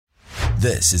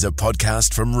This is a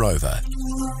podcast from Rover.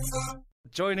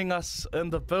 Joining us in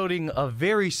the building, a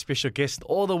very special guest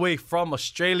all the way from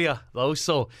Australia,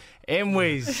 also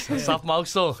Mwayz. What's up,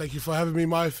 Mauso? Thank you for having me,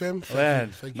 my FM.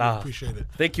 Thank you. Appreciate it.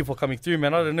 Thank you for coming through,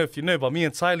 man. I don't know if you know, but me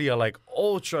and Tylee are like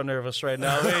ultra nervous right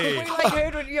now. Hey. We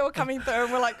heard when you were coming through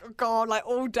and we're like, oh God, like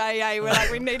all day, eh? We're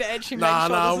like, we need to actually make sure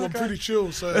this I'm is pretty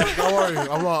chill, so don't worry.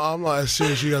 I'm not as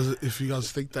serious if you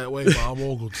guys think that way, but I'm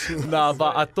all good. But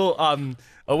I thought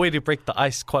a way to break the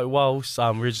ice quite well.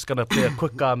 So we're just gonna play a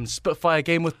quick Spitfire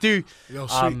game with you. Yo,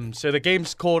 sweet. So the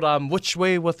game's called Which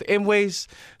Way with Mwayz.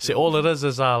 So all it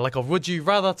is like a would you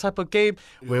rather type of game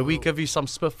where we give you some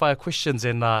Spitfire questions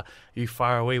and you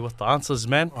fire away with the answers,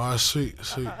 man. Alright, sweet.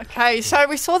 Okay, so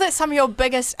we saw that some of your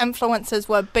biggest influences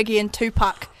were Biggie and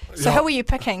Tupac. So who were you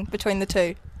picking between the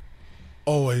two?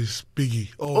 Always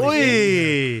Biggie.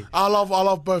 Oi! I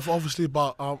love both, obviously,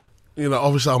 but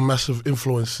obviously I'm massive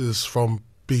influences from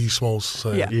Biggie Smalls.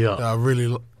 So I'm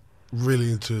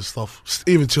really into his stuff.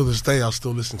 Even till this day, I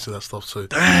still listen to that stuff. So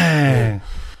dang.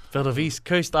 Bit of East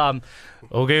Coast.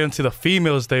 We'll go into the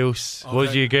females, Deus. Okay.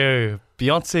 Would you go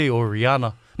Beyonce or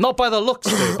Rihanna? Not by the looks,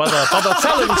 though, by the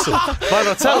talent. So. By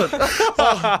the talent.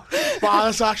 But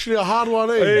that's actually a hard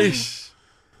one, eh?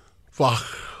 Fuck.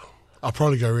 I'll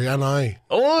probably go Rihanna, eh?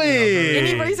 Oi!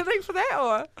 Any reasoning for that,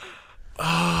 or?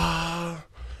 I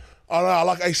don't know, I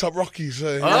like A$AP Rocky,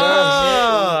 so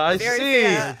I see.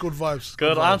 Yeah, good vibes.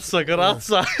 Good answer.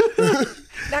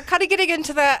 Now, kind of getting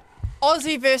into the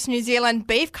Aussie versus New Zealand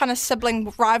beef, kind of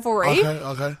sibling rivalry.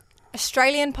 Okay.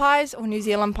 Australian pies or New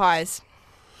Zealand pies?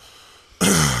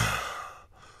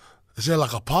 Is there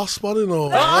like a pass button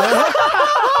or?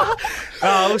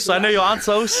 I know your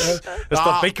answer. It's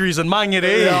the bakeries in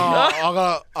Mangere. Yeah,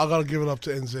 I gotta give it up to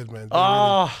NZ, man.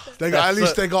 At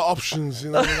least they got options.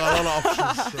 They got a lot of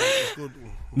options. So it's good.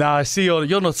 Nah, I see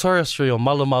you're notorious for your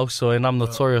malum also, and I'm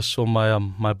notorious for my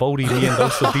my baldy, me and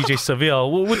also DJ Sevilla.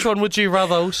 Which one would you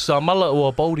rather, also, a mullet or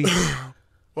a baldy?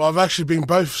 Well, I've actually been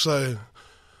both, so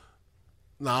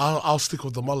I'll stick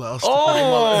with the mullet.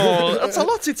 That's a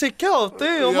lot to take care of,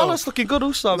 dude. Your mullet's looking good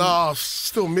also. I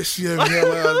still miss you over here,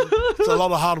 man. It's a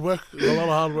lot of hard work. But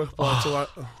it's all right.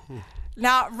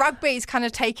 Now, rugby's kind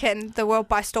of taken the world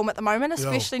by storm at the moment,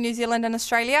 especially New Zealand and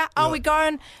Australia. Are we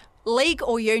going league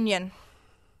or union?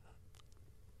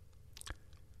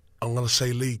 I'm gonna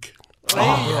say league.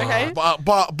 Okay.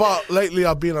 But lately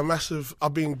I've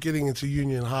been getting into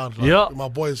union hard. My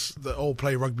boys that all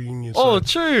play rugby union. So,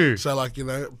 true. So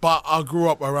but I grew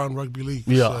up around rugby league.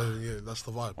 So that's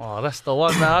the vibe. Oh, that's the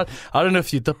one, man. I don't know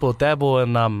if you dip or dabble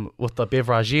in with the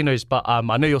beveraginos, but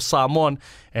I know you're Samoan,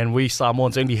 and we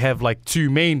Samoans only have like two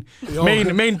main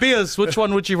beers. Which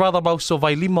one would you rather, Mauso,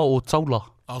 Vailima or Taula?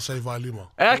 I'll say Vailima.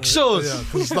 Actuals! Yeah,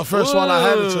 because it's the first one I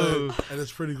had, and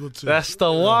it's pretty good too. That's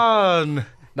the one.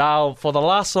 Now, for the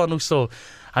last one also,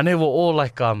 I know we're all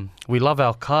like, we love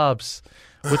our carbs.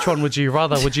 Which one would you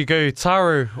rather? Would you go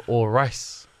taro or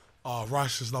rice?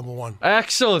 Rice is number one.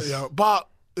 Actuals! Yeah, but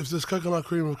if there's coconut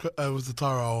cream with the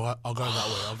taro, I'll go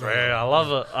that way. I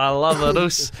love it.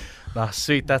 Us. Nah,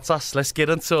 sweet, that's us. Let's get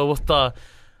into it with the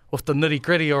nitty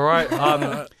gritty, alright?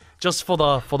 Just for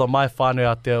the my whānau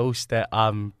out there, us, that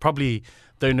probably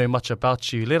don't know much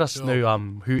about you. Let us know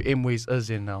who Mwayz is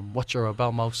and what you're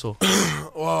about, Mauso.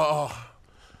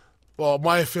 Well,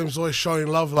 my FM's always showing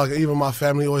love. Like, even my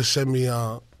family always send me,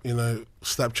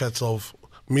 Snapchats of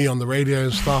me on the radio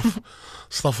and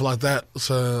stuff like that.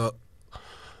 So,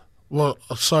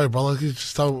 sorry, brother. Can you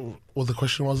just tell what the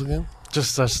question was again?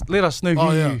 Just let us know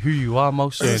who you are,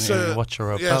 Mauso, and what you're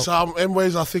about. Yeah, so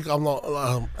Mwayz, I think I'm not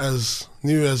as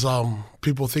new as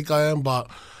people think I am, but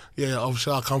yeah,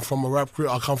 obviously I come from a rap group.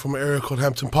 I come from an area called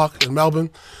Hampton Park in Melbourne,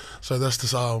 so that's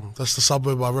the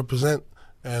suburb I represent.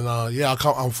 And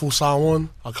I'm full Samoan.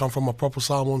 I come from a proper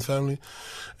Samoan family,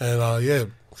 and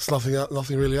it's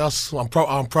nothing really else. I'm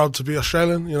proud to be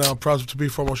Australian. I'm proud to be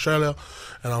from Australia,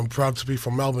 and I'm proud to be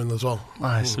from Melbourne as well.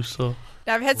 Nice, so.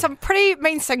 Now, we've had some pretty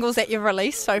mean singles that you've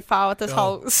released so far with this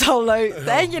whole solo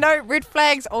thing. Red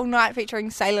Flags All Night featuring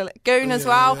Sailor Lagoon as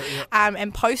well.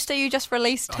 And Poster you just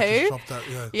released too. I just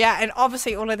dropped that, and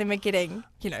obviously all of them are getting,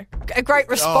 a great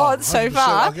response so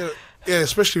far.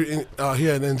 Especially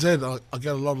here in NZ, I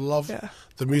get a lot of love. Yeah.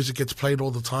 The music gets played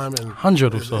all the time. And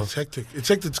 100 or so. It's hectic. It's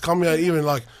hectic to come here, even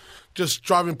like just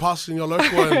driving past in your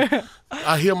local, and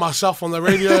I hear myself on the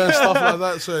radio and stuff like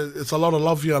that. So it's a lot of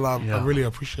love here, and I really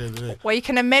appreciate it. Well, you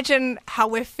can imagine how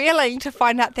we're feeling to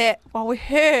find out that, we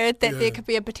heard that there could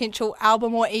be a potential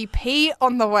album or EP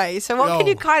on the way. So what can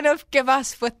you kind of give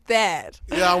us with that?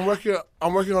 Yeah, I'm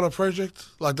working on a project.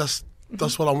 Like that's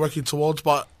what I'm working towards.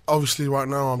 But obviously right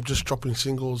now I'm just dropping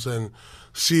singles and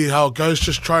see how it goes.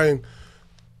 Just trying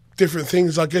different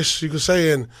things, I guess you could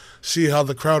say, and see how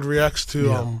the crowd reacts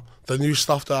to the new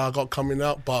stuff that I got coming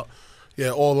out. But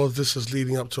yeah, all of this is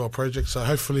leading up to our project. So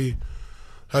hopefully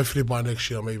by next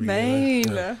year, maybe.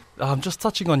 Just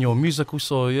touching on your music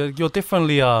also, you're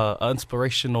definitely an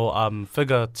inspirational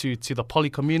figure to the poly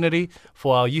community,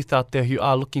 for our youth out there who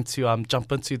are looking to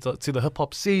jump into the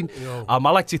hip-hop scene. I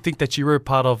like to think that you were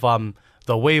part of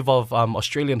the wave of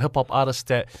Australian hip-hop artists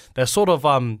that sort of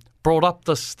brought up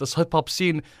this hip-hop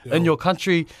scene in your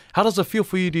country. How does it feel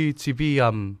for you to be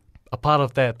a part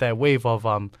of that wave of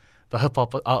the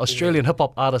hip-hop Australian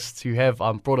hip-hop artists who have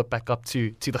brought it back up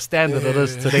to the standard it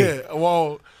is today? Yeah.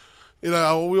 Well, we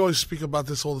always speak about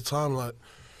this all the time. Like,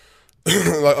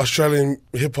 like Australian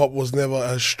hip-hop was never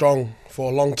as strong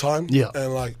for a long time. Yeah.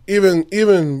 And like even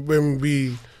when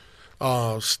we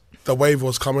the wave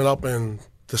was coming up and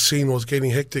the scene was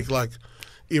getting hectic, like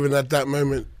even at that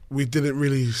moment we didn't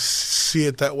really see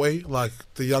it that way, like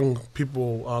the young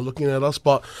people are looking at us.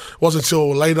 But it wasn't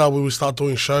until later we would start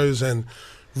doing shows and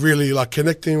really like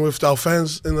connecting with our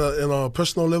fans in a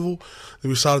personal level that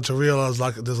we started to realize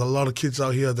like there's a lot of kids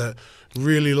out here that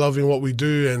really loving what we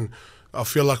do. And I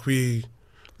feel like we,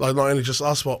 like, not only just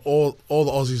us but all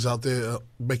the Aussies out there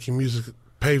making music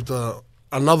paved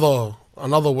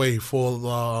another way for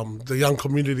the young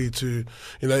community to,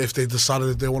 if they decided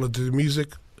that they want to do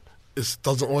music, it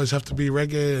doesn't always have to be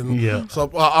reggae. And so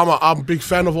I'm a big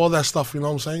fan of all that stuff, you know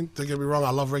what I'm saying? Don't get me wrong,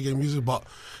 I love reggae music, but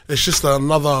it's just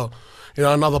another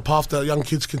path that young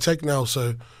kids can take now.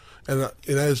 So, and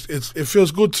it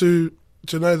feels good to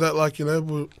know that, like,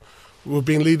 we've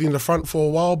been leading the front for a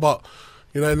while, but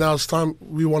now it's time.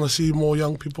 We want to see more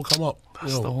young people come up.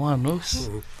 That's the one, Moose.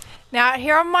 Now,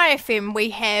 here on My FM,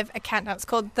 we have a countdown. It's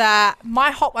called the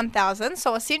My Hot 1000.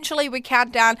 So essentially, we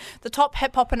count down the top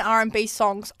hip hop and R&B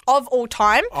songs of all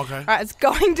time. Okay. Right, it's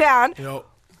going down. Yep.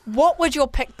 What would your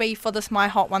pick be for this My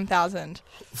Hot 1000?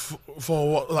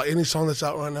 For what? Like any song that's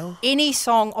out right now? Any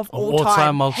song of all all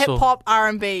time also. Hip hop,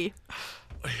 R&B.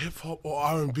 Hip hop or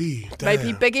R&B?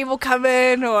 Maybe Biggie will come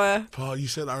in, or Paul, you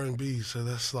said R&B, so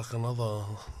that's like another.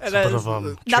 It's a bit of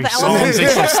another another element.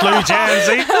 some slow jams,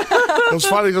 eh? It was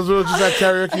funny because we were just at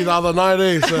karaoke the other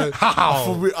night, so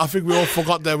I think we all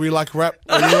forgot that we like rap.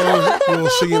 And, we were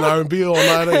singing R&B all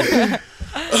night,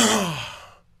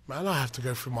 Man, I have to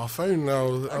go through my phone now.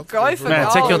 Go for Man,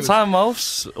 it. take your time,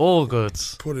 Mouse. All good.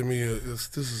 Putting me,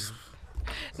 this is.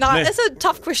 No, it's a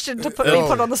tough question to put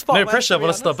on the spot. No pressure, but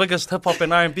it's the biggest hip hop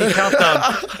and R&B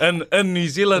countdown in New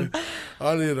Zealand.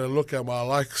 I need to look at my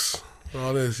likes.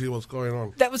 I need to see what's going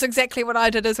on. That was exactly what I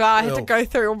did as well. I had to go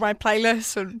through all my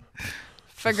playlists and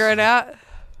figure it out.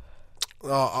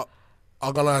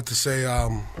 I'm gonna have to say,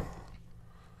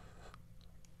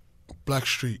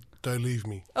 Blackstreet, Don't Leave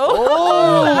Me.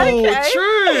 Okay.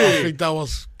 True. I think that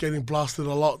was getting blasted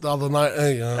a lot the other night.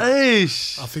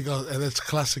 Eish. I think, and it's a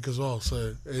classic as well.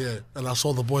 So yeah, and I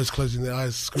saw the boys closing their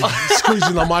eyes,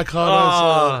 squeezing the mic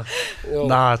hard.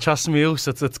 Nah, trust me,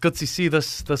 also, it's good to see this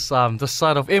side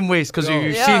of Mwayz, because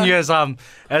we've seen you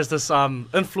as this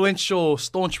influential,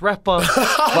 staunch rapper.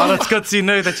 But it's good to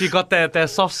know that you got that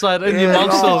soft side in you,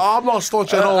 Monster. I'm not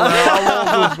staunch at all, man. I'm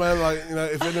all good, man. Like,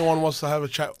 if anyone wants to have a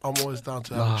chat, I'm always down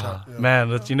to have a chat.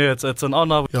 Man, it's an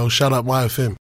honor. Yo, shout out My FM.